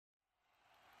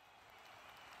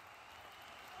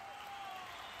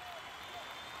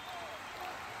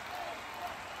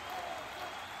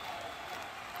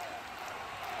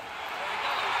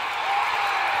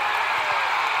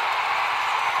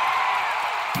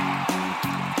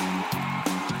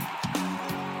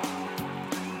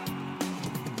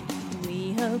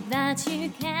that you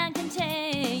can't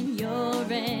contain your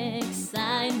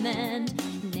excitement.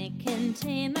 Nick and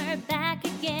Tim are back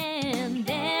again.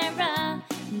 They're a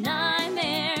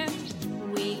nightmare.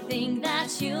 We think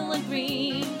that you'll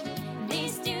agree.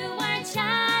 These two are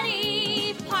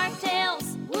chatty park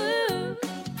tales. Woo!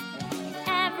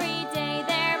 Every day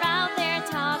they're out there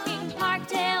talking park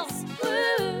tales.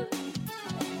 Woo!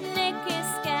 Nick is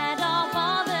scared of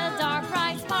all the dark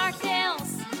rides park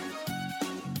tales.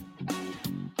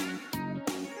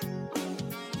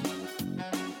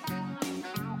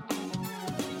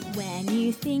 When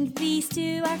you think these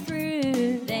two are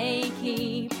through, they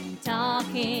keep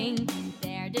talking.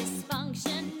 Their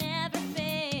dysfunction never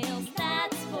fails,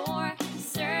 that's for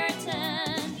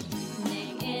certain.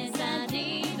 Nick is a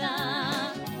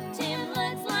diva. Tim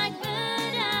looks like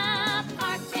Buddha.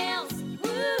 Park tales,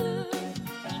 woo!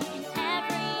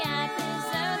 Every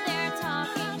episode they're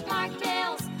talking park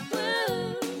tales,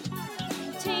 woo!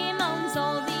 Tim owns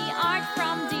all the art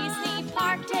from Disney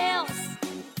park tales.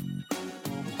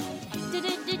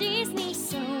 Disney's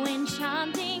so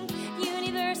enchanting,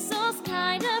 Universal's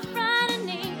kind of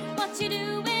frightening. What you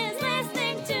do is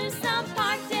listening to some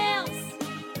park tales.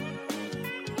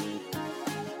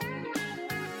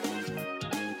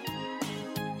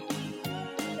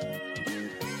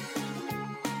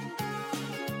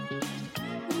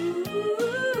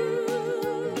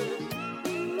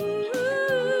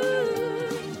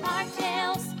 Park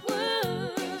tales,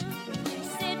 woo!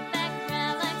 Sit back,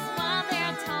 relax while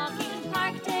they're talking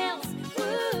park tales,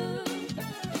 woo!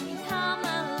 Come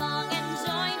along and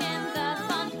join in the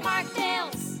fun park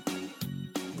tales.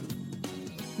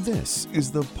 This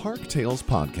is the Park Tales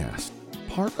Podcast,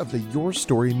 part of the Your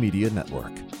Story Media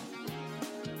Network.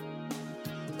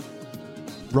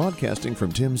 Broadcasting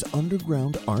from Tim's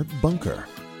underground art bunker.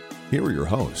 Here are your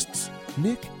hosts,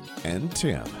 Nick and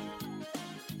Tim.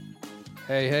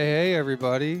 Hey,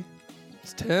 everybody.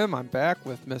 It's Tim. I'm back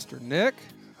with Mr. Nick.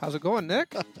 How's it going,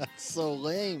 Nick? That's so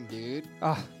lame, dude.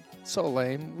 So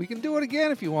lame. We can do it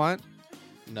again if you want.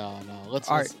 No. Let's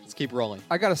keep rolling.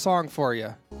 I got a song for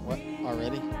you. What?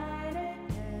 Already?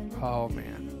 Oh,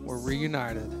 man. We're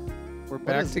reunited. We're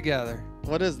back together.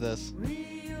 What is this?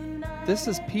 This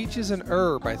is Peaches and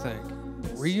Herb, I think.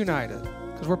 Reunited.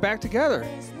 Because we're back together.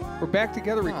 We're back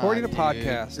together recording a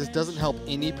podcast. This doesn't help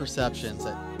any perceptions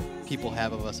that people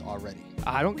have of us already.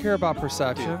 I don't care about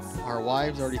perception. Dude, our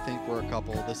wives already think we're a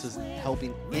couple. This isn't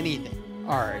helping anything.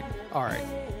 All right.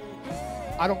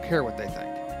 I don't care what they think.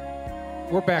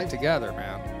 We're back together,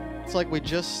 man. It's like we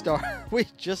just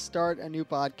start a new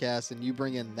podcast and you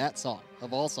bring in that song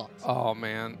of all songs. Oh,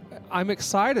 man. I'm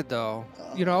excited, though.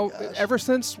 Oh, gosh. Ever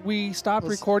since we stopped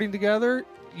recording together,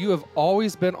 you have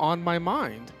always been on my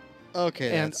mind.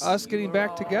 Okay. And us getting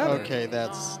back together. Okay,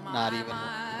 that's not even.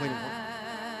 Wait a minute.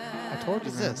 I told What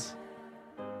you, is man. this?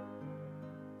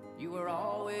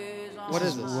 What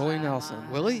is this? Willie Nelson.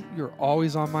 Willie? You're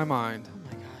always on my mind. Oh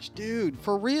my gosh, dude!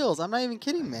 For reals, I'm not even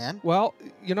kidding, man. Well,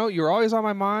 you're always on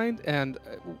my mind, and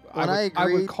I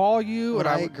would call you. When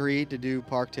and I agreed to do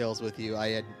Park Tales with you,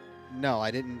 I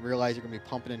didn't realize you're gonna be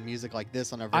pumping in music like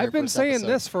this on our very I've been first saying episode.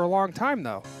 this for a long time,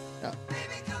 though.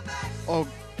 Oh,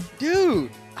 dude!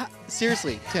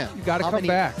 Seriously, Tim. You got to come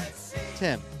back,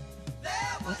 Tim.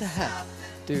 What the heck?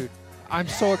 dude. I'm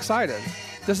so excited.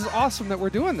 This is awesome that we're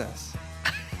doing this.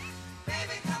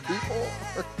 People.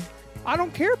 I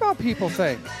don't care about people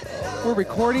think. We're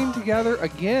recording together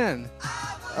again.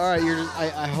 All right,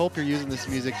 I hope you're using this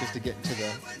music just to get into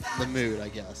the mood, I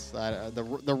guess.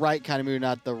 The right kind of mood,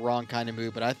 not the wrong kind of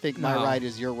mood. But I think my No. right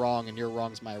is your wrong, and your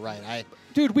wrong's my right.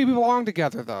 Dude, we belong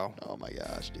together, though. Oh my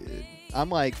gosh, dude! I'm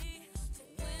like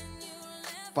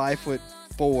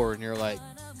 5'4", and you're like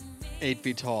 8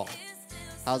 feet tall.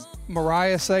 How's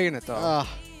Mariah saying it, though.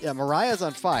 yeah, Mariah's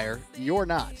on fire. You're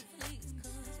not.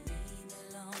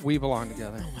 We belong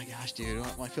together. Oh my gosh, dude!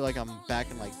 I feel like I'm back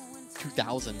in like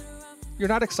 2000. You're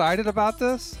not excited about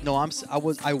this? No, I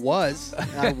was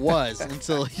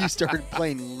until you started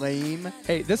playing lame.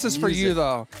 Hey, this is for you, music.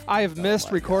 though. I have missed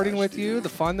my recording gosh, with you, dude. the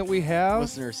fun that we have.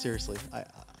 Listeners, seriously,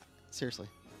 seriously.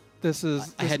 This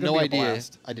is I had gonna no be a idea.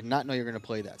 blast. I did not know you were going to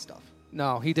play that stuff.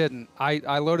 No, he didn't.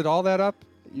 I loaded all that up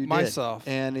You myself.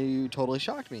 did, and you totally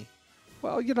shocked me.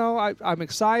 Well, I'm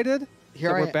excited Here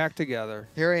that I we're am. back together.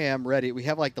 Here I am, ready. We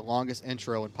have like the longest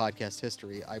intro in podcast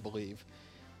history, I believe.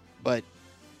 But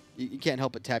you can't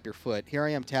help but tap your foot. Here I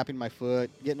am tapping my foot,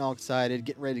 getting all excited,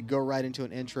 getting ready to go right into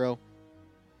an intro.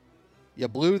 You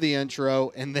blew the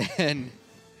intro, and then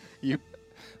you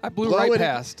I blew blow right it-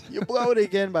 past. You blow it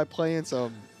again by playing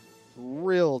some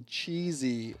real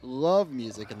cheesy love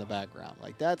music in the background.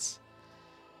 Like that's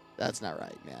not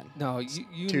right, man. No,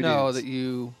 you Two know dudes. that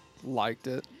you liked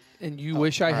it, and you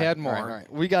wish I had more. All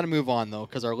right. We got to move on, though,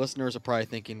 because our listeners are probably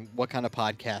thinking, what kind of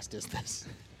podcast is this?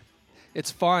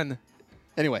 It's fun.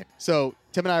 Anyway, so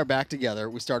Tim and I are back together.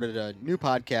 We started a new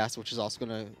podcast, which is also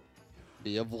going to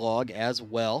be a vlog as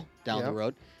well down the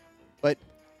road. But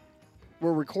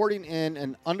we're recording in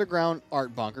an underground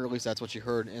art bunker. At least that's what you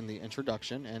heard in the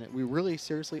introduction. And we really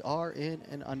seriously are in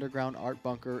an underground art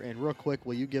bunker. And real quick,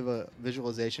 will you give a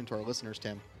visualization to our listeners,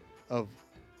 Tim, of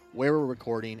where we're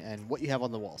recording and what you have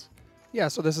on the walls? Yeah,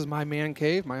 so this is my man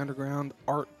cave, my underground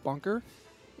art bunker.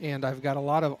 And I've got a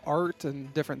lot of art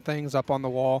and different things up on the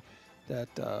wall that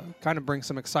kind of bring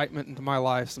some excitement into my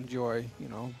life, some joy,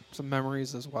 some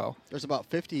memories as well. There's about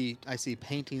 50, I see,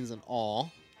 paintings in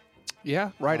all.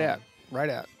 Yeah, right at.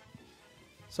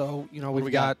 So,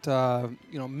 we've got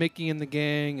Mickey and the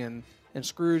gang and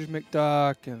Scrooge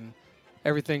McDuck and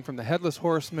everything from the Headless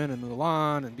Horseman and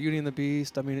Mulan and Beauty and the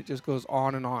Beast. I mean, it just goes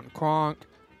on and on. Kronk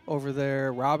over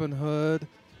there, Robin Hood.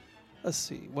 Let's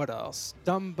see, what else?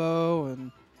 Dumbo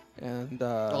and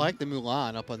I like the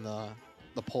Mulan up on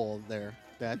the pole there.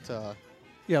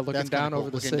 looking down over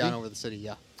the city. Looking down over the city,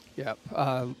 yeah. Yep.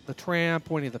 The Tramp,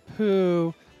 Winnie the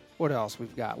Pooh. What else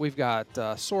we've got? We've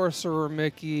got Sorcerer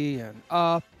Mickey and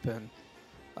Up and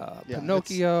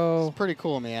Pinocchio. It's pretty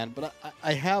cool, man. But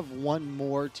I have one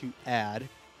more to add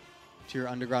to your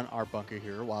underground art bunker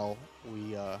here while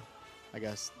we, I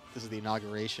guess this is the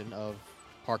inauguration of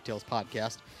Park Tales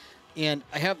podcast. And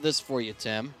I have this for you,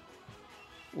 Tim.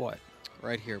 What?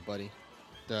 Right here, buddy.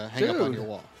 To hang up on your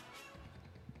wall.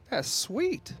 That's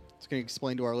sweet. It's going to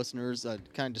explain to our listeners,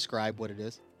 kind of describe what it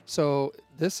is. So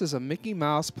this is a Mickey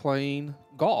Mouse playing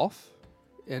golf,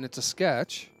 and it's a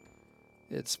sketch.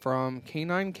 It's from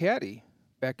Canine Caddy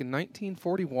back in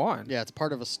 1941. Yeah, it's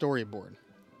part of a storyboard.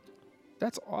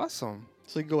 That's awesome.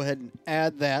 So you can go ahead and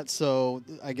add that. So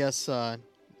I guess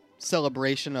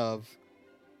celebration of,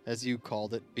 as you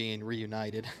called it, being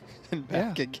reunited and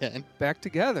back again. Back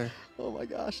together. Oh my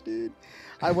gosh, dude.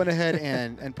 I went ahead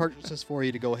and purchased this for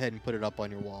you to go ahead and put it up on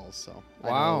your walls. So wow.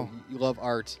 I know you love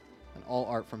art and all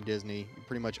art from Disney. You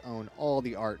pretty much own all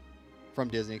the art from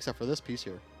Disney except for this piece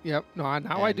here. Yep. No,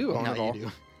 now I do own now it all. You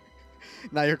do.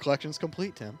 Now your collection's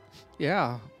complete, Tim.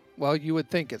 Yeah. Well, you would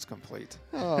think it's complete.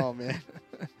 Oh, man.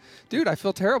 Dude, I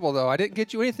feel terrible, though. I didn't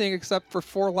get you anything except for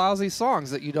 4 lousy songs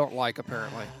that you don't like,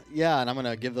 apparently. Yeah, and I'm going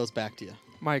to give those back to you.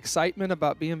 My excitement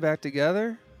about being back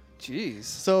together? Jeez.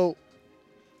 So,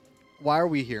 why are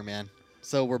we here, man?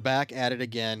 So, we're back at it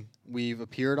again. We've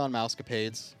appeared on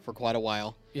Mousecapades for quite a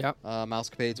while. Yep.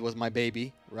 Mousecapades was my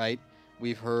baby, right?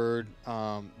 We've heard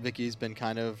Vicky's been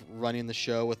kind of running the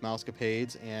show with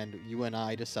Mousecapades, and you and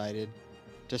I decided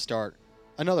to start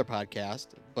another podcast,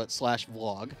 but /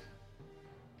 vlog.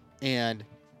 And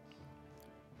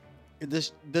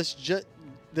this just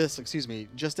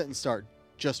didn't start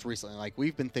just recently. Like,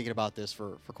 we've been thinking about this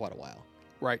for quite a while.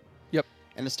 Right. Yep.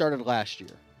 And it started last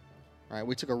year. Right?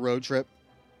 We took a road trip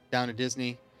down to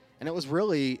Disney, and it was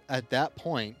really at that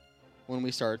point when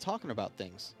we started talking about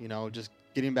things, just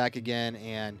getting back again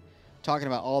and talking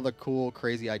about all the cool,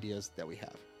 crazy ideas that we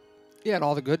have. Yeah, and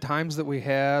all the good times that we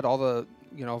had, all the,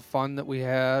 fun that we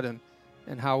had, and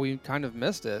how we kind of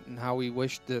missed it, and how we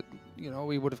wished that,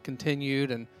 we would have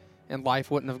continued and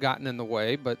life wouldn't have gotten in the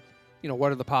way. But,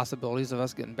 what are the possibilities of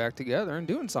us getting back together and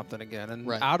doing something again? And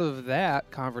out of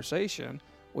that conversation,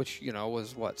 which,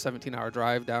 was, 17-hour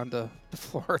drive down to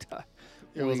Florida.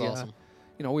 It was awesome.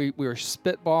 We were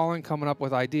spitballing, coming up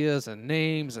with ideas and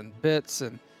names and bits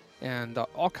and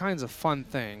all kinds of fun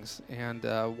things. And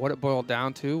what it boiled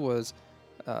down to was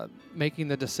making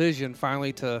the decision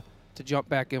finally to jump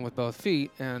back in with both feet.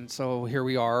 And so here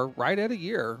we are, right at a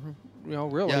year,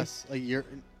 really. Yes, a year.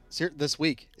 This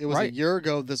week. It was a year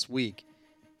ago this week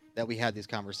that we had these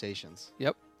conversations.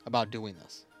 Yep. About doing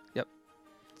this. Yep.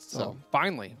 So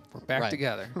finally, we're back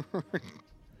together.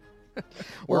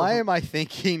 Why am I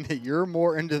thinking that you're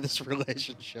more into this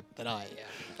relationship than I am?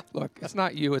 Look, it's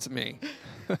not you, it's me.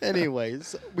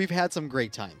 Anyways, we've had some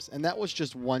great times. And that was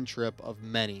just one trip of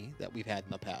many that we've had in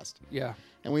the past. Yeah.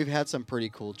 And we've had some pretty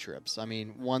cool trips. I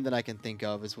mean, one that I can think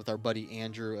of is with our buddy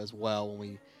Andrew as well,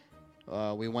 when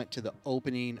we went to the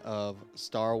opening of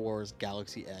Star Wars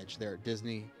Galaxy Edge there at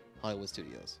Disney Hollywood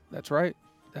Studios. That's right.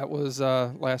 That was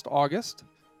last August.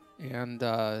 And,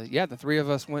 the 3 of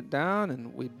us went down,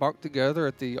 and we bunked together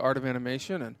at the Art of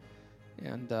Animation.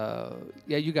 And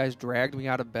you guys dragged me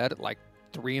out of bed at like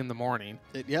 3 in the morning.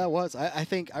 It was. I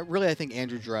think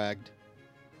Andrew dragged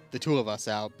the 2 of us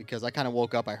out because I kind of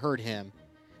woke up. I heard him.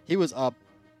 He was up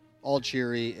all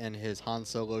cheery in his Han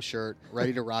Solo shirt,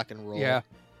 ready to rock and roll. Yeah.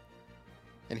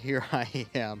 And here I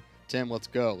am. Tim, let's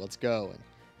go. And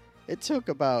It took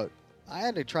about, I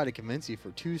had to try to convince you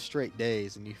for 2 straight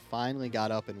days, and you finally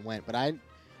got up and went. But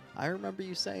I remember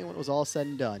you saying when it was all said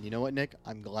and done, you know what, Nick?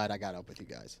 I'm glad I got up with you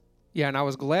guys. Yeah, and I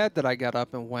was glad that I got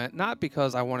up and went, not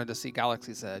because I wanted to see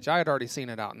Galaxy's Edge. I had already seen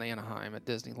it out in Anaheim at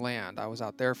Disneyland. I was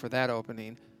out there for that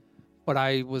opening. But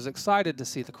I was excited to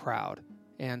see the crowd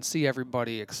and see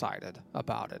everybody excited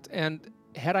about it. And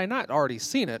had I not already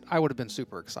seen it, I would have been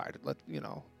super excited.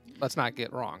 Let's not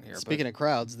get wrong here. Speaking of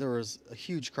crowds, there was a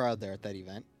huge crowd there at that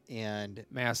event. And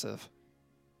massive.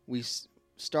 we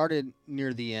started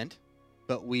near the end,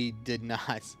 but we did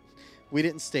not. We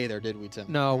didn't stay there, did we, Tim?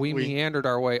 No, we meandered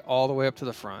our way all the way up to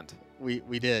the front. We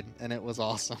did, and it was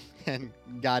awesome. And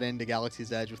got into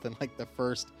Galaxy's Edge within like the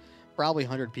first probably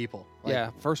 100 people. Like,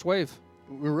 Yeah, first wave.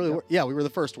 we really were. Yeah, we were the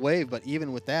first wave, but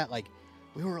even with that, like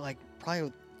we were like probably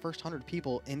the first 100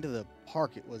 people into the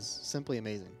park. It was simply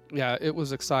amazing. Yeah, it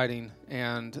was exciting,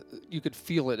 and you could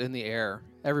feel it in the air.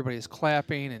 Everybody's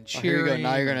clapping and Oh, here you cheering. go.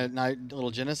 Now you're gonna a little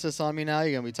Genesis on me. Now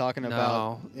you're gonna be talking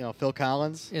about Phil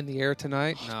Collins. in the air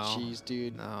tonight. Oh, No, jeez,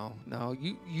 dude. no.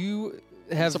 You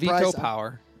have surprised veto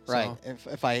power. Right. So,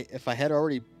 If I had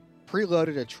already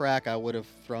preloaded a track, I would have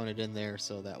thrown it in there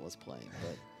so that was playing.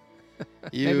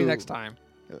 But you, maybe next time.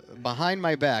 behind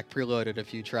my back, preloaded a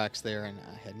few tracks there, and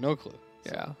I had no clue.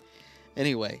 So, Yeah.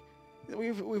 Anyway,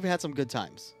 we've had some good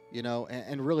times,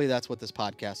 and really that's what this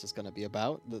podcast is going to be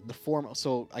about. The form.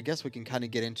 So I guess we can kind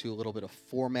of get into a little bit of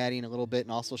formatting a little bit,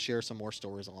 and also share some more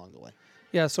stories along the way.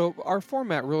 Yeah, so our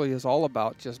format really is all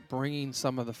about just bringing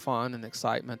some of the fun and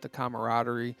excitement, the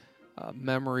camaraderie,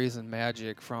 memories and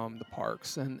magic from the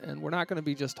parks. And we're not going to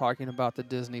be just talking about the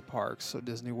Disney parks, so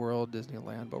Disney World,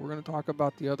 Disneyland, but we're going to talk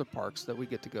about the other parks that we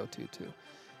get to go to too,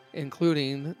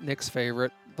 including Nick's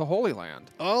favorite, the Holy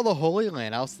Land. Oh, the Holy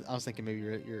Land. I was thinking maybe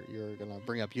you're going to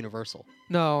bring up Universal.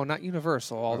 No, not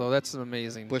Universal, although that's an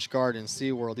amazing. Busch Gardens,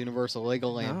 SeaWorld, Universal,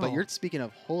 Legoland. But No. you're speaking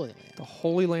of Holy Land. The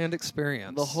Holy Land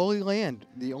experience. The Holy Land,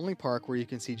 the only park where you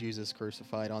can see Jesus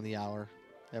crucified on the hour,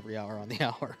 every hour on the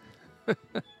hour,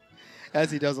 as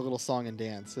he does a little song and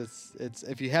dance. It's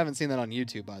if you haven't seen that on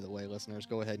YouTube, by the way, listeners,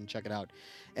 go ahead and check it out.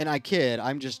 And I kid,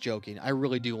 I'm just joking. I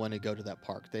really do want to go to that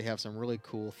park. They have some really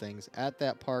cool things at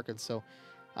that park, and so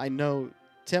I know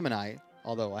Tim and I,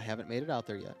 although I haven't made it out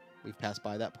there yet, we've passed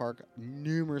by that park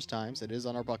numerous times. It is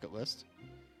on our bucket list.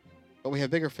 But we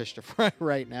have bigger fish to fry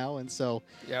right now, and so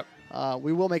Yep.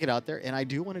 we will make it out there. And I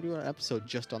do want to do an episode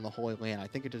just on the Holy Land. I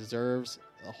think it deserves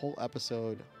a whole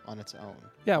episode on its own.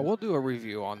 Yeah, we'll do a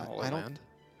review on the I Holy don't- Land.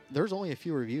 There's only a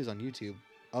few reviews on YouTube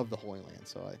of the Holy Land,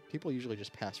 so people usually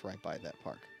just pass right by that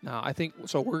park. No, I think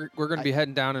so. We're going to be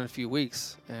heading down in a few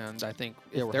weeks, and I think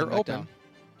Yeah, if we're they're heading back open, down.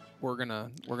 we're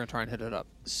gonna try and hit it up.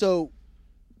 So,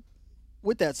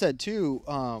 with that said, too,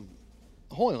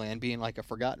 Holy Land being like a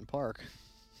forgotten park,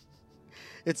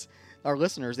 it's our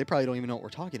listeners. They probably don't even know what we're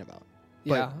talking about.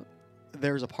 But Yeah,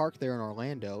 there's a park there in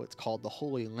Orlando. It's called the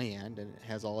Holy Land, and it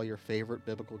has all your favorite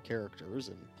biblical characters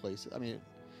and places. I mean,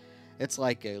 it's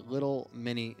like a little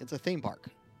mini. It's a theme park.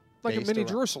 like a based mini around-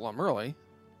 Jerusalem, really.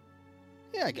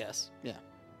 Yeah, I guess. Yeah,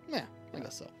 I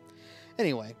guess so.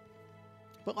 Anyway,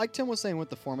 but like Tim was saying with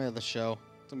the format of the show,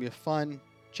 it's gonna be a fun,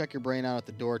 check your brain out at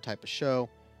the door type of show.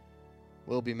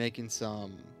 We'll be making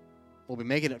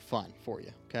it fun for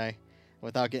you, okay?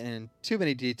 Without getting into too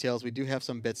many details, we do have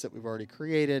some bits that we've already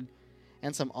created,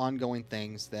 and some ongoing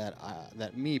things that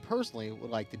that me personally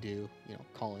would like to do.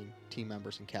 Calling team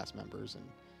members and cast members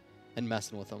and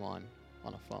messing with them on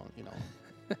a phone,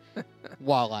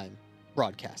 while I'm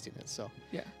broadcasting it. So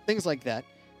Yeah. things like that.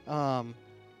 But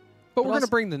But we're going also- to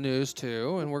bring the news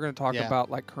too, and we're going to talk Yeah. about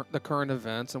like the current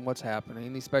events and what's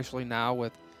happening, especially now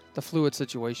with the fluid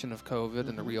situation of COVID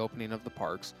and the Mhm. reopening of the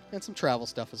parks. And some travel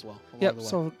stuff as well. along Yep. the way.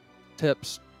 So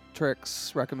tips,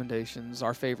 tricks, recommendations,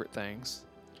 our favorite things.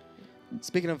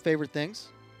 Speaking of favorite things,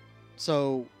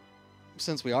 so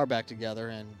since we are back together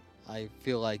and I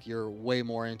feel like you're way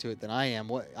more into it than I am,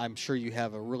 I'm sure you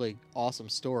have a really awesome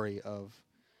story of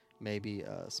maybe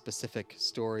a specific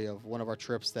story of one of our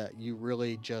trips that you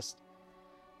really just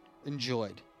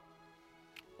enjoyed.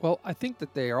 Well, I think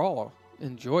that they are all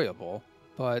enjoyable,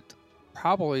 but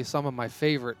probably some of my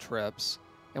favorite trips,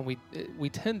 and we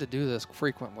tend to do this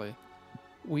frequently.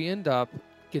 We end up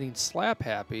getting slap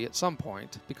happy at some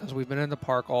point because we've been in the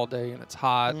park all day and it's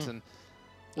hot, and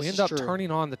we This end is up true. turning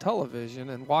on the television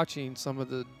and watching some of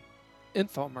the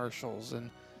infomercials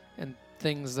and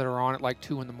things that are on at like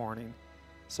 2 a.m.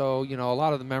 So, a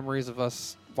lot of the memories of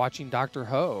us watching Dr.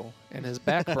 Ho and his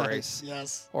back brace,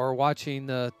 Yes. or watching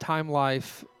the Time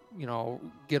Life,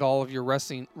 get all of your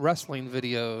wrestling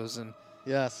videos and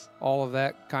Yes. all of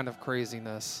that kind of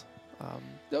craziness.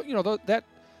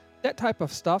 that type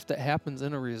of stuff that happens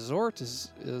in a resort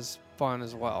is fun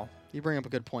as well. You bring up a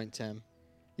good point, Tim.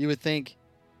 You would think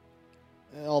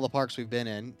all the parks we've been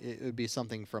in, it would be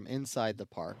something from inside the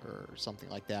park or something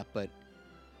like that. But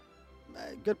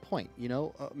good point.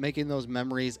 Making those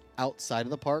memories outside of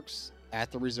the parks,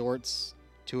 at the resorts,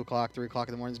 2 o'clock, 3 o'clock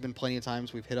in the morning. There's been plenty of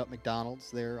times we've hit up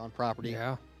McDonald's there on property.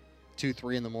 Yeah. 2,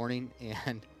 3 in the morning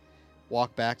and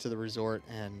walk back to the resort,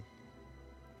 and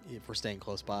if we're staying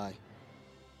close by,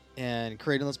 and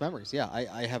creating those memories. Yeah,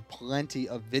 I have plenty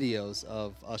of videos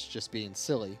of us just being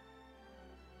silly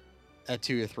at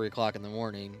 2 or 3 o'clock in the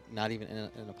morning, not even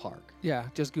in a park. Yeah,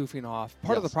 just goofing off.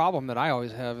 Part of the Yes. problem that I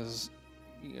always have is,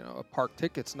 a park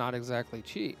ticket's not exactly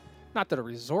cheap. Not that a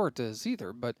resort is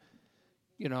either, but,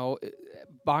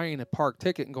 buying a park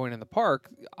ticket and going in the park,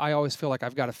 I always feel like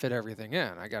I've got to fit everything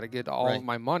in. I got to get all Right. of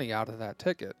my money out of that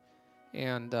ticket.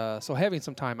 And so having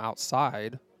some time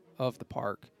outside of the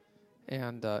park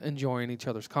and enjoying each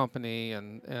other's company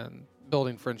and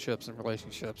building friendships and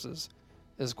relationships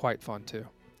is quite fun too.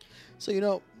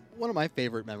 So, one of my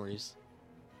favorite memories,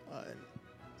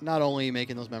 not only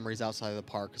making those memories outside of the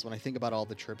park, because when I think about all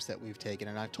the trips that we've taken,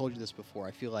 and I've told you this before,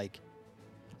 I feel like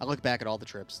I look back at all the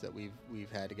trips that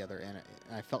we've had together, and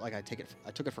I felt like I took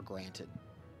it for granted.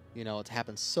 It's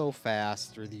happened so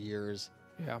fast through the years.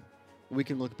 Yeah. We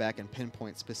can look back and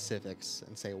pinpoint specifics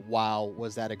and say, wow,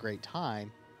 was that a great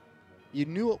time? You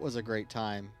knew it was a great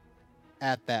time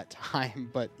at that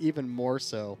time, but even more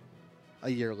so a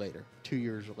year later, 2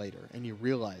 years later, and you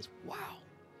realize, wow,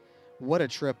 what a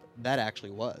trip that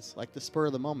actually was. Like the spur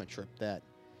of the moment trip that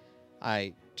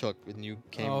I took and you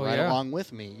came right yeah. along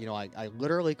with me. I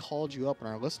literally called you up, and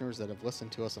our listeners that have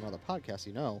listened to us on other podcasts,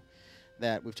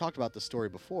 that we've talked about this story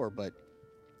before, but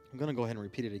I'm going to go ahead and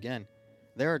repeat it again.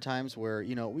 There are times where,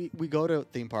 we go to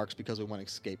theme parks because we want to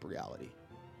escape reality.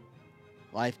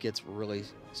 Life gets really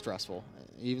stressful,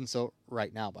 even so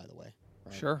right now, by the way.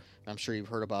 Right? Sure. I'm sure you've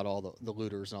heard about all the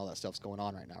looters and all that stuff's going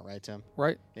on right now, right, Tim?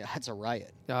 Right. Yeah, it's a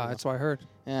riot. Yeah, that's what I heard.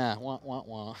 Yeah, wah, wah,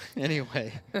 wah.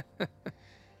 Anyway,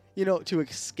 to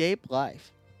escape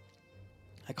life,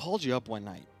 I called you up one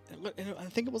night. And I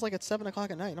think it was like at 7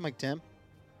 o'clock at night. And I'm like, Tim,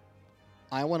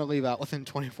 I want to leave out within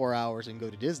 24 hours and go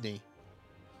to Disney.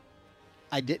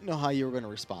 I didn't know how you were going to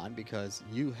respond because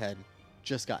you had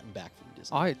just gotten back from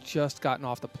Disney. I had just gotten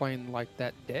off the plane like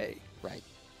that day. Right.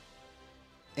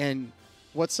 And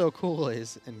what's so cool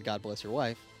is, and God bless your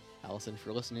wife, Allison, if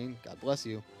you're listening, God bless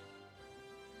you.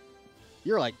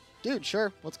 You're like, dude,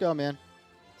 sure, let's go, man.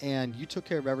 And you took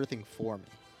care of everything for me.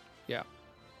 Yeah.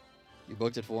 You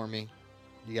booked it for me.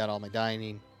 You got all my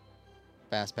dining,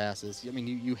 fast passes. I mean,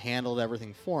 you handled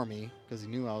everything for me because you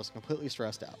knew I was completely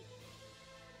stressed out.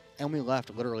 And we left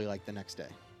literally like the next day.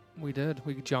 We did.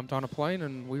 We jumped on a plane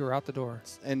and we were out the door.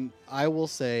 And I will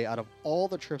say, out of all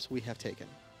the trips we have taken,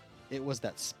 it was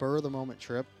that spur of the moment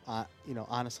trip.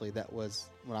 Honestly, that was,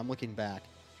 when I'm looking back,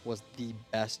 was the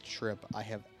best trip I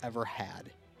have ever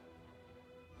had.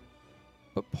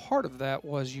 But part of that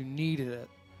was you needed it.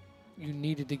 You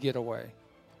needed to get away.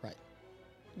 Right.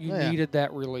 You Oh, yeah. needed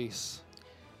that release.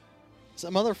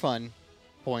 Some other fun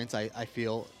points I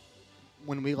feel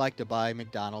when we like to buy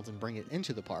McDonald's and bring it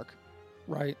into the park.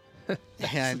 Right.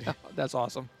 And That's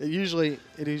awesome. it usually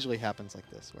happens like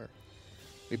this, where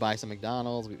we buy some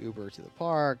McDonald's, we Uber to the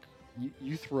park.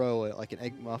 You throw like an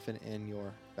egg muffin in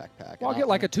your backpack. Well, I'll get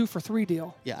like a 2 for $3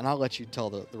 deal. Yeah, and I'll let you tell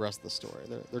the rest of the story.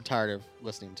 They're tired of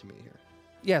listening to me here.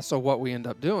 Yeah, so what we end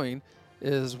up doing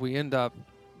is we end up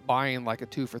buying like a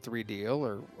 2 for $3 deal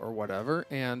or whatever,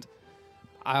 and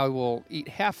I will eat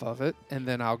half of it, and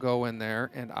then I'll go in there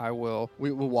and I will...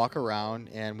 We will walk around,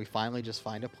 and we finally just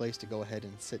find a place to go ahead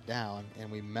and sit down,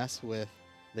 and we mess with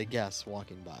the guests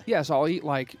walking by. Yeah, so I'll eat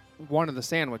like one of the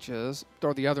sandwiches,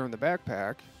 throw the other in the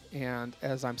backpack, and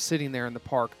as I'm sitting there in the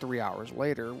park 3 hours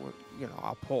later,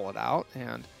 I'll pull it out,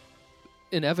 and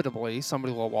inevitably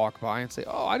somebody will walk by and say,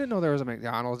 "Oh, I didn't know there was a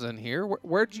McDonald's in here.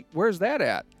 Where's that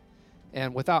at?"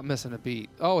 And without missing a beat,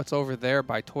 "Oh, it's over there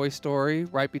by Toy Story,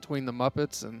 right between the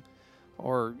Muppets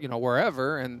or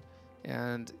wherever."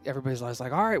 And everybody's always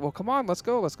like, "All right, well, come on, let's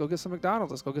go get some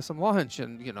McDonald's, let's go get some lunch."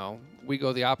 And we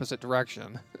go the opposite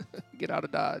direction, get out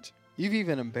of Dodge. You've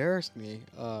even embarrassed me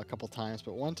a couple times,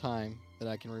 but one time that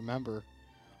I can remember,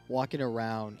 walking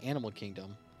around Animal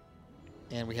Kingdom,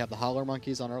 and we have the howler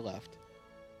monkeys on our left.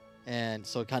 And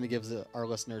so it kind of gives our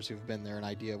listeners who've been there an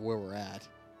idea of where we're at.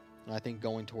 And I think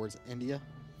going towards India,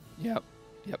 Yep.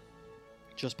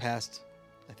 just past,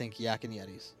 I think, Yak and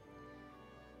Yetis.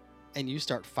 And you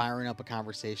start firing up a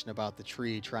conversation about the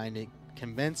tree, trying to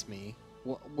convince me,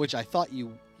 which I thought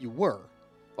you were.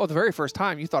 Oh, the very first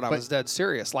time you thought I But was dead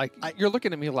serious. Like, you're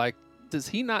looking at me like, does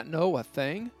he not know a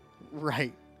thing?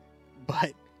 Right.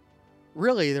 But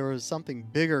really, there was something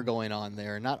bigger going on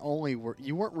there. Not only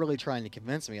you weren't really trying to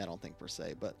convince me, I don't think per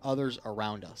se, but others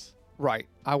around us. Right.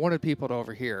 I wanted people to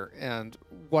overhear. And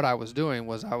what I was doing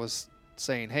was I was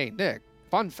saying, hey, Nick,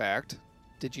 fun fact,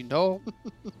 did you know,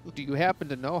 do you happen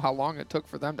to know how long it took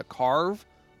for them to carve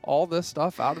all this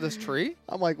stuff out of this tree?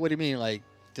 I'm like, what do you mean? Like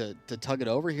to tug it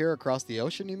over here across the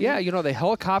ocean, you mean? Yeah, you know, they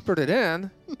helicoptered it in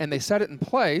and they set it in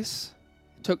place,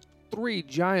 took 3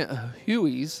 giant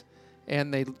Hueys,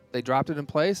 and they dropped it in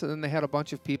place, and then they had a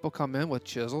bunch of people come in with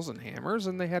chisels and hammers,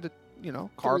 and they had to, you know,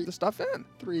 carve the stuff in.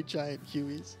 3 giant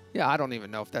Hueys. Yeah, I don't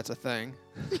even know if that's a thing.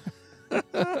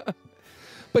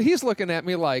 But he's looking at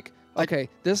me like, okay,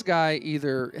 this guy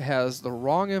either has the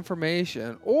wrong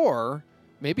information or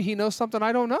maybe he knows something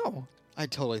I don't know. I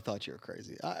totally thought you were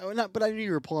crazy. But I knew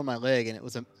you were pulling my leg,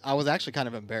 and I was actually kind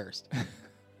of embarrassed.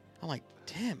 I'm like,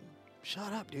 Tim,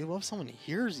 shut up, dude. What if someone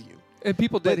hears you? And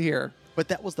people did hear. But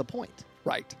that was the point.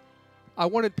 Right. I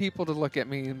wanted people to look at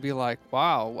me and be like,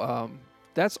 wow,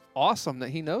 that's awesome that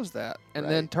he knows that. And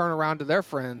then turn around to their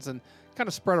friends and kind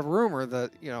of spread a rumor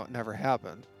that, you know, it never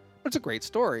happened. But it's a great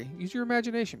story. Use your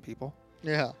imagination, people.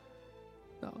 Yeah.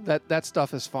 No, that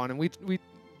stuff is fun. And we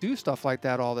do stuff like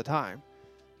that all the time.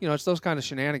 You know, it's those kind of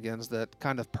shenanigans that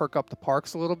kind of perk up the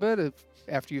parks a little bit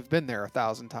after you've been there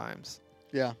 1,000 times.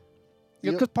 Yeah.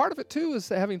 You know, because part of it, too, is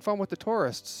having fun with the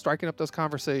tourists, striking up those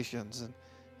conversations.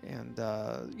 And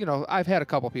you know, I've had a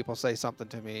couple people say something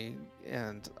to me,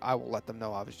 and I will let them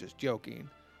know I was just joking.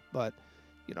 But,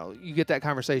 you know, you get that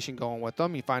conversation going with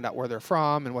them. You find out where they're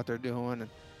from and what they're doing.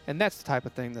 And that's the type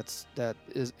of thing that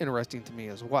is interesting to me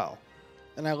as well.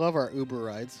 And I love our Uber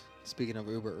rides. Speaking of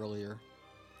Uber earlier,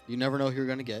 you never know who you're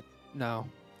going to get. No.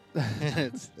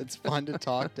 It's fun to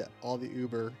talk to all the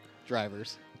Uber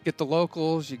drivers. Get the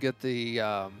locals. You get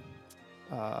the...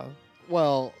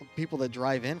 well, people that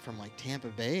drive in from like Tampa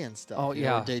Bay and stuff. Oh,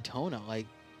 yeah. Or Daytona. Like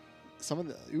some of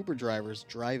the Uber drivers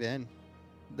drive in.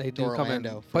 They to do come in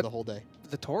Orlando for the whole day.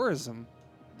 The tourism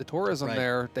Right.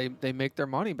 there, they make their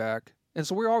money back. And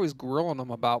so we're always grilling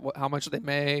them about how much they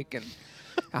make and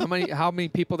how many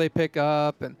people they pick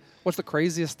up and what's the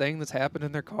craziest thing that's happened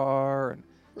in their car. And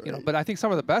you know, but I think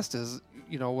some of the best is,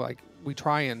 you know, like we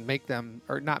try and make them,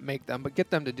 or not make them, but get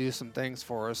them to do some things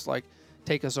for us, like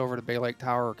take us over to Bay Lake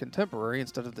Tower or Contemporary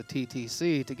instead of the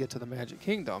TTC to get to the Magic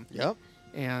Kingdom. Yep.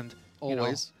 And Always. you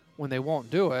know, when they won't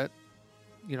do it,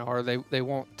 you know, or they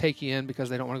won't take you in because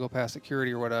they don't want to go past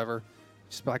security or whatever,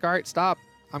 just be like, all right, stop.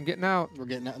 I'm getting out. We're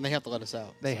getting out, and they have to let us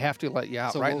out. They have to let you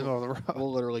out So right in the middle of the road.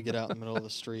 We'll literally get out in the middle of the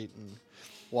street and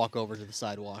walk over to the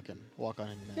sidewalk and walk on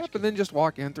into Magic Yep, and Kingdom. then just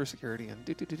walk in through security and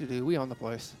do. We own the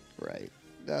place. Right.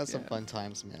 That's some Yeah. fun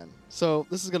times, man. So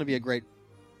this is going to be a great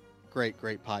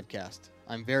podcast.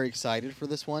 I'm very excited for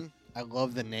this one. I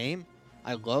love the name.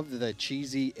 I love the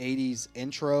cheesy 80s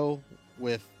intro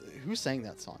with... Who sang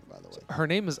that song, by the way? Her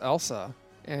name is Elsa,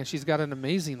 and she's got an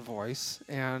amazing voice,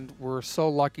 and we're so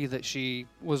lucky that she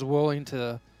was willing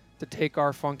to take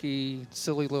our funky,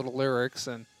 silly little lyrics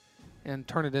and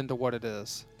turn it into what it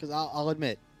is. Because I'll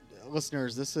admit,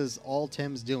 listeners, this is all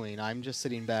Tim's doing. I'm just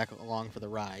sitting back along for the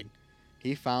ride.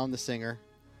 He found the singer.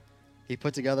 He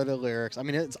put together the lyrics. I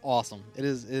mean, it's awesome. It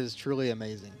is truly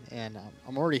amazing. And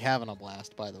I'm already having a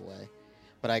blast, by the way.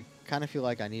 But I kind of feel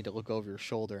like I need to look over your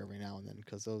shoulder every now and then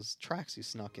because those tracks you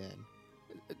snuck in.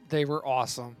 They were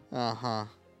awesome, Uh-huh.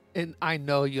 and I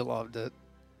know you loved it,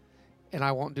 and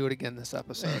I won't do it again this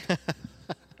episode.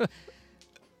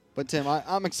 But Tim,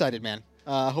 I'm excited, man.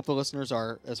 I hope the listeners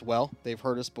are as well. They've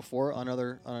heard us before on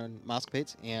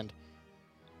Mousecapades, and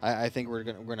I think we're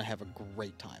gonna have a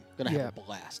great time. Gonna have a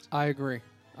blast. I agree.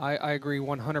 I agree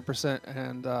 100%,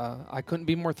 and I couldn't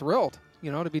be more thrilled,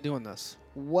 you know, to be doing this.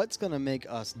 What's gonna make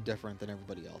us different than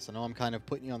everybody else? I know I'm kind of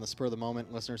putting you on the spur of the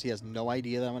moment, listeners. He has no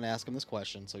idea that I'm gonna ask him this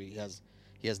question, so he has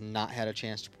not had a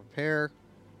chance to prepare,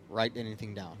 write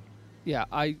anything down. Yeah,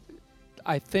 I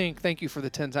thank you for the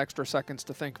 10 extra seconds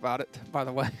to think about it, by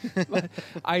the way. But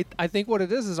I think what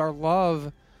it is our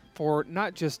love for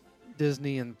not just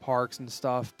Disney and parks and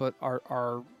stuff, but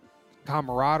our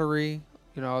camaraderie,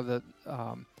 you know,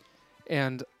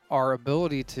 and our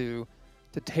ability to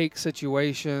take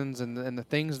situations and the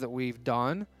things that we've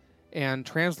done and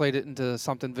translate it into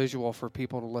something visual for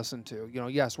people to listen to. You know,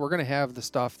 yes, we're going to have the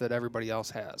stuff that everybody else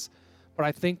has, but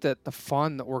I think that the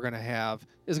fun that we're going to have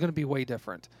is going to be way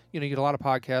different. You know, you get a lot of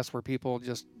podcasts where people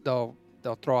just, they'll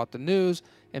throw out the news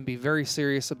and be very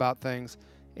serious about things.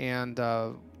 And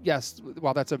yes,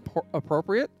 while that's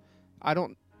appropriate, I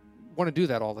don't want to do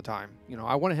that all the time. You know,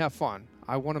 I want to have fun.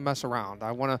 I want to mess around.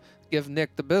 I want to give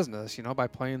Nick the business, you know, by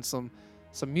playing some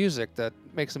some music that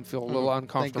makes them feel a little Thank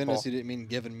uncomfortable. goodness you didn't mean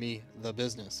giving me the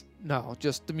business. No,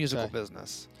 just the musical Okay.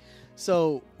 business.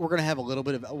 So we're gonna have a little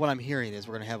bit of what I'm hearing is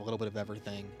we're gonna have a little bit of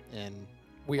everything in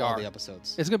We all are. the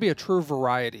episodes. It's going to be a true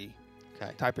variety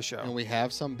Okay. type of show. And we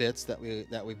have some bits that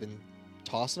we've been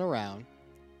tossing around.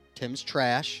 Tim's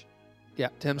trash. Yeah,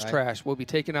 Tim's Right. trash. We'll be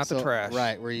taking out the So- trash.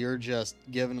 Right, where you're just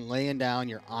laying down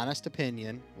your honest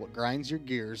opinion, what grinds your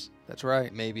gears. That's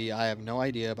right. Maybe I have no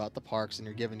idea about the parks, and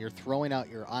you're throwing out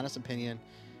your honest opinion,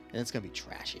 and it's gonna be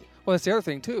trashy. Well, that's the other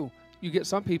thing too. You get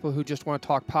some people who just want to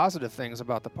talk positive things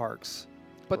about the parks,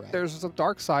 but Correct. there's a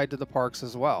dark side to the parks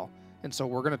as well, and so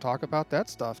we're going to talk about that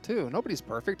stuff too. Nobody's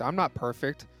perfect. I'm not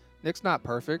perfect. Nick's not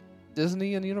perfect.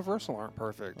 Disney and Universal aren't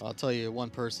perfect. Well, I'll tell you one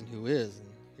person who is, and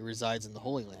he resides in the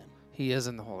Holy Land. He is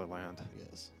in the Holy Land. He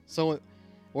is. So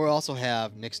we'll also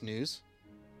have Nick's news.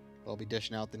 We'll be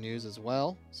dishing out the news as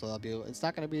well. So it's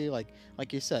not going to be like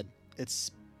you said. It's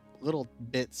little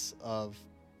bits of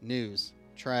news,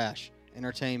 trash,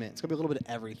 entertainment. It's going to be a little bit of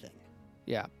everything.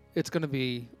 Yeah, it's going to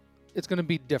be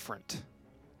different.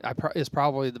 Is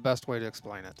probably the best way to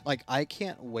explain it. Like, I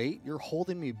can't wait. You're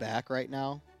holding me back right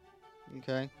now.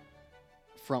 Okay.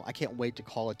 I can't wait to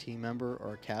call a team member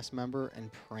or a cast member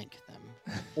and prank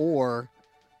them, or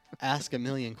ask a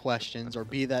million questions, or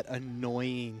be that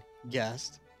annoying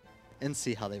guest, and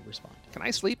see how they respond. Can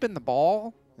I sleep in the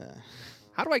ball? Uh,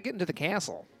 How do I get into the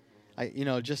castle?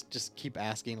 just keep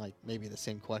asking like maybe the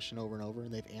same question over and over,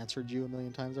 and they've answered you a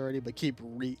million times already, but keep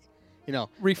Rephrase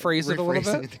it a little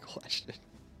rephrasing bit. the question.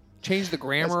 Change the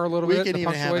grammar a little we bit. can the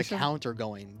even have a punctuation. counter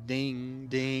going, ding,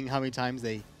 ding, how many times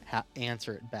they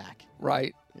answer it back.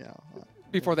 Right.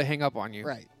 Before they hang up on you.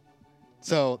 Right.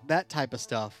 So that type of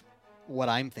stuff, what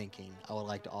I'm thinking, I would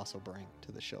like to also bring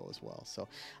to the show as well. So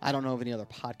I don't know of any other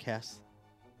podcasts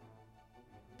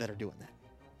that are doing that.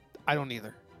 I don't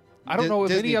either. I don't know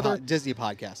if any other. Disney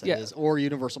podcast that Yeah. is, or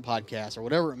Universal podcast, or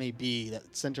whatever it may be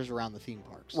that centers around the theme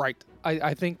parks. Right.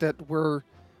 I think that we're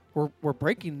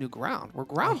breaking new ground. We're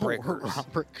groundbreakers. We're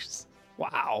groundbreakers.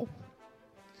 Wow.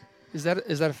 Is that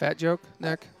a fat joke,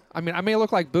 Nick? I mean, I may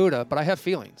look like Buddha, but I have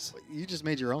feelings. You just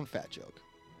made your own fat joke,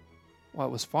 Well, it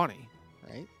was funny.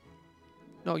 right?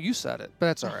 No, you said it, but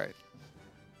that's all right.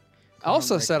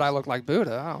 Elsa said I look like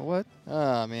Buddha. Oh, what?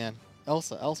 Oh man,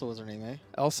 Elsa. Elsa was her name, eh?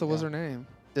 Elsa was Yeah. her name.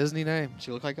 Disney name.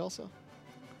 She looked like Elsa.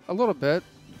 A little bit.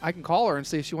 I can call her and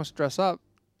see if she wants to dress up.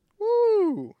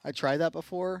 Woo! I tried that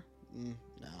before. No,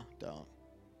 don't.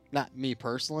 Not me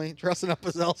personally, dressing up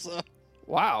as Elsa.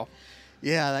 Wow.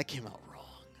 Yeah, that came out wrong.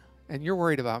 And you're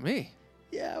worried about me.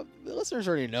 Yeah, the listeners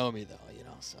already know me though,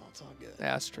 so it's all good.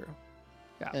 That's true.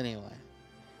 Anyway,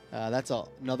 that's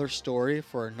another story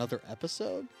for another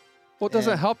episode. Well, it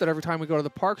doesn't And- help that every time we go to the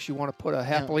parks, you want to put a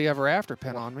happily ever after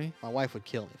pin on me. My wife would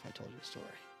kill me if I told you a story.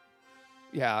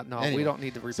 Yeah, no, Anyway, we don't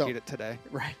need to repeat so- it today.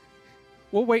 Right.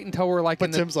 We'll wait until we're like But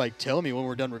in the Tim's like, tell me when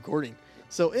we're done recording.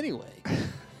 So anyway,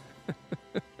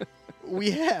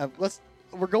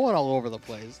 we're going all over the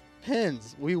place.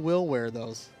 Pins. We will wear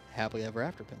those happily ever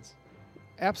after pins.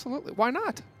 Absolutely. Why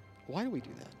not? Why do we do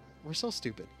that? We're so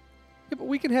stupid. Yeah, but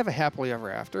we can have a happily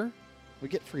ever after. We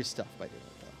get free stuff by doing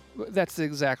it though. That's the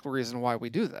exact reason why we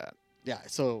do that. Yeah,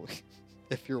 so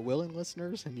if you're willing,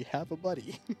 listeners, and you have a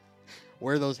buddy,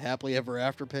 wear those happily ever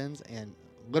after pins, and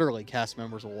literally cast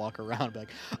members will walk around and be like,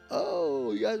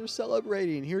 oh, you guys are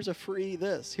celebrating. Here's a free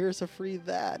this. Here's a free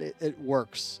that. It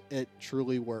works. It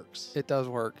truly works. It does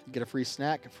work. You get a free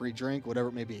snack, a free drink, whatever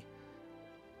it may be.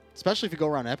 Especially if you go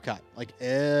around Epcot, like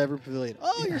every pavilion.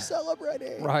 Oh, Yeah. you're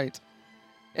celebrating. Right.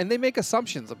 And they make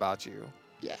assumptions about you.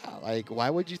 Yeah, like why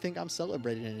would you think I'm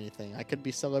celebrating anything? I could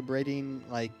be celebrating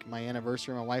like my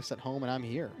anniversary. My wife's at home and I'm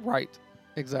here. Right.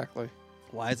 Exactly.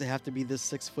 Why does it have to be this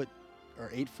 6 foot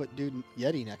or 8 foot dude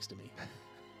Yeti next to me?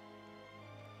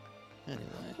 Anyway,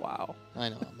 Wow. I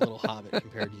know I'm a little hobbit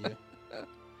compared to you.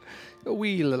 A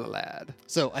wee little lad.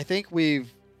 So I think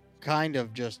we've kind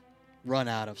of just run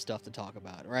out of stuff to talk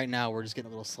about. Right now we're just getting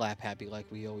a little slap happy like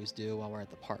we always do while we're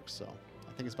at the park. So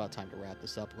I think it's about time to wrap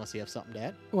this up unless you have something to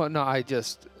add. Well, no, I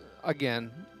just,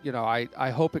 again, I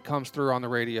hope it comes through on the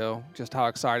radio, just how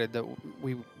excited that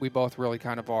we both really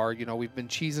kind of are. We've been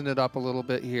cheesing it up a little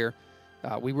bit here.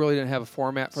 We really didn't have a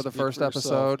format for the Speak first for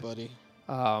yourself, episode.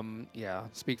 buddy. Yeah,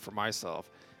 speak for myself.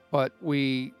 But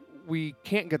we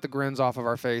can't get the grins off of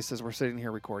our face as we're sitting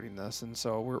here recording this. And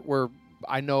so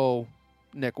I know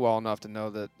Nick well enough to know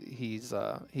that he's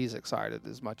excited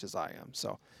as much as I am.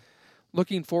 So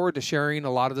looking forward to sharing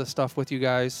a lot of this stuff with you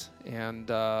guys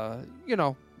and,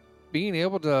 being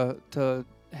able to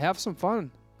have some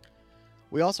fun.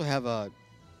 We also have a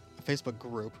Facebook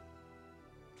group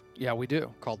Yeah, we do.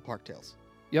 called Park Tales.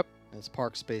 Yep. And it's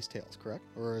Park Space Tales, correct?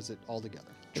 Or is it all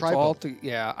together? It's Try all both.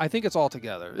 yeah, I think it's all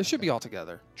together. It should be all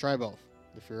together. Try both.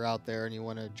 If you're out there and you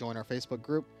want to join our Facebook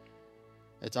group,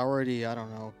 it's already, I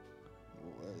don't know,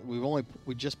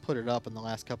 we just put it up in the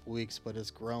last couple weeks, but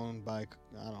it's grown by,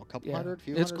 I don't know, a couple hundred,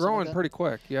 few It's hundred, growing something like pretty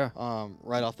quick. Yeah. that.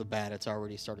 Right off the bat, it's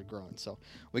already started growing. So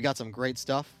we got some great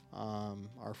stuff.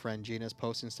 Our friend Gina's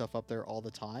posting stuff up there all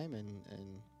the time, and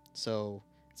so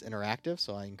it's interactive.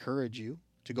 So I encourage you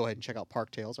to go ahead and check out Park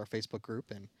Tales, our Facebook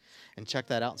group, and check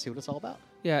that out and see what it's all about.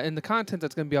 Yeah, and the content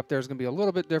that's going to be up there is going to be a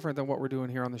little bit different than what we're doing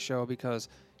here on the show, because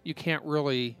you can't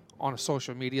really, on a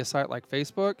social media site like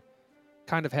Facebook,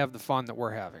 kind of have the fun that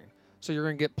we're having. So you're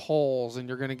going to get polls, and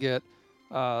you're going to get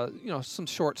some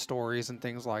short stories and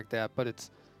things like that, but it's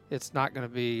not going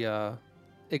to be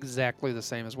exactly the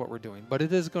same as what we're doing. But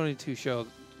it is going to show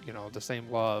the same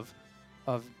love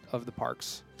of the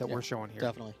parks that we're showing here.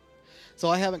 Definitely. So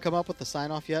I haven't come up with the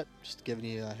sign off yet. Just giving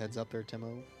you a heads up there,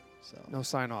 Timo. So No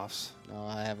sign-offs. no,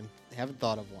 I haven't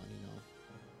thought of one.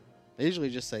 I usually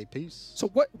just say peace. So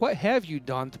what have you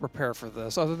done to prepare for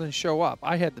this other than show up?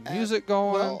 I had the music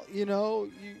going. Well, you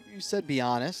said be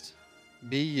honest,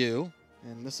 be you,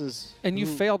 and this is. And you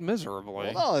who- failed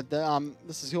miserably. Well,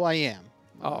 this is who I am.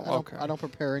 Oh, okay. I don't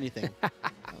prepare anything. I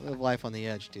live life on the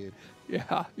edge, dude.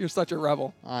 Yeah, you're such a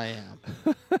rebel. I am.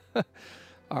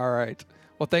 All right.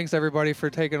 Well, thanks everybody for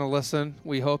taking a listen.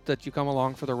 We hope that you come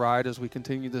along for the ride as we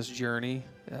continue this journey,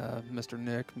 Mr.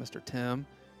 Nick, Mr. Tim,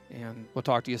 and we'll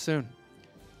talk to you soon.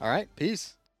 All right,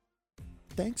 peace.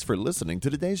 Thanks for listening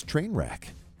to today's train wreck.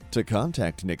 To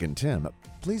contact Nick and Tim,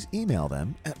 please email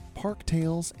them at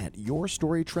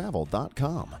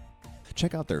parktales@yourstorytravel.com.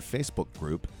 Check out their Facebook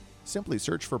group. Simply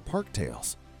search for Park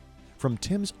Tales. From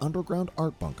Tim's underground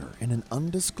art bunker in an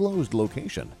undisclosed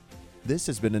location, this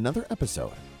has been another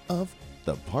episode of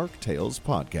the Park Tales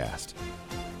Podcast.